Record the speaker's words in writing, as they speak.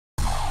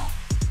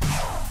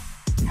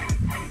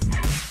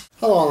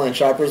Hello online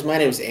shoppers, my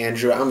name is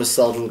Andrew, I'm with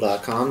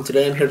swivel.com.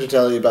 Today I'm here to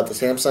tell you about the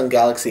Samsung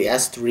Galaxy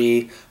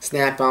S3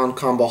 snap-on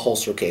combo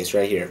holster case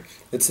right here.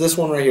 It's this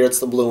one right here, it's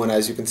the blue one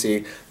as you can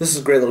see. This is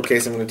a great little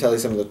case. I'm going to tell you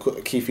some of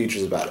the key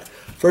features about it.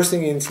 First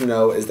thing you need to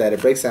know is that it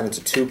breaks down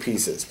into two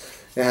pieces.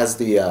 It has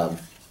the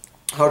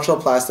hard shell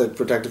plastic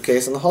protective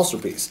case and the holster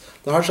piece.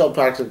 The hard shell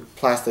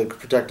plastic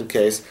protective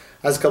case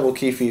has a couple of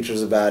key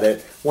features about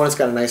it. One, it's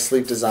got a nice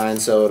sleek design,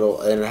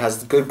 and it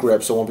has good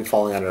grip, so it won't be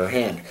falling out of your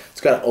hand. It's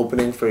got an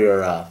opening for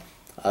your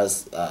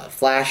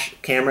flash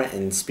camera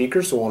and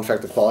speakers, so it won't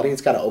affect the quality.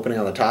 It's got an opening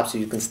on the top so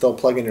you can still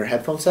plug in your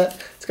headphone set.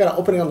 It's got an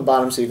opening on the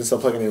bottom so you can still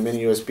plug in your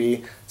mini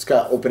USB. It's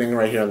got an opening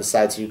right here on the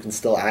side so you can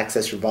still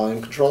access your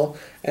volume control,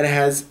 and it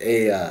has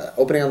a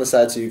opening on the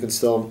side so you can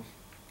still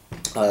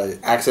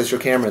access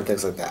your camera and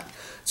things like that.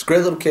 It's a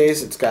great little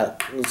case. It's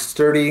got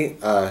sturdy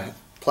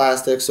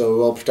plastic, so it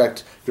will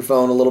protect your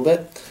phone a little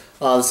bit.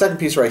 The second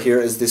piece right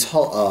here is this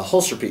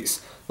holster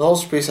piece. The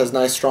holster piece has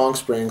nice strong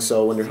springs,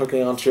 so when you're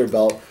hooking onto your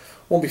belt,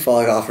 won't be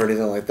falling off or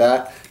anything like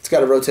that. It's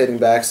got a rotating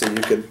back, so you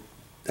could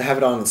have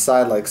it on the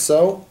side like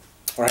so,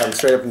 or have it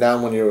straight up and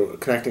down when you're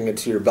connecting it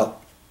to your belt.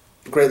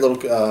 Great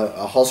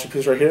little holster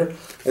piece right here.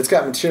 It's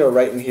got material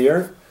right in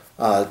here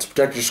to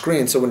protect your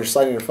screen, so when you're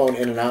sliding your phone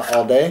in and out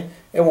all day,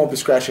 it won't be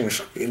scratching your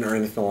screen or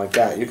anything like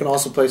that. You can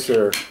also place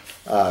your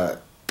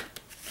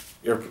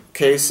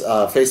case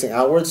facing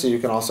outwards, so you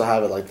can also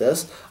have it like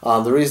this.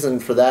 The reason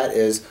for that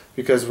is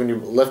because when you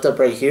lift up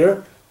right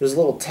here, there's a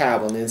little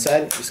tab on the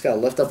inside. You just gotta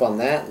lift up on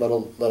that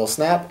little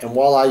snap, and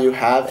voila, you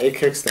have a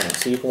kickstand,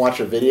 so you can watch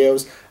your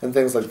videos and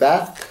things like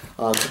that.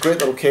 It's a great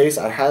little case.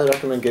 I highly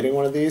recommend getting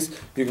one of these.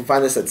 You can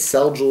find this at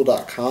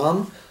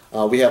swivel.com.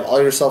 We have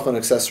all your cell phone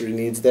accessory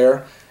needs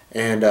there.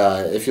 And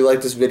if you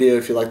like this video,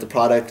 if you like the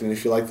product, and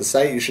if you like the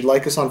site, you should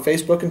like us on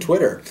Facebook and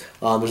Twitter.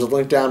 There's a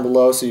link down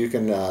below so you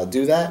can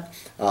do that.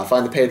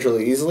 Find the page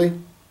really easily.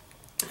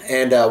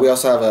 And we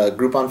also have a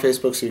group on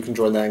Facebook, so you can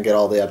join that and get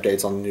all the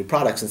updates on the new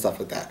products and stuff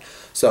like that.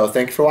 So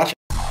thank you for watching.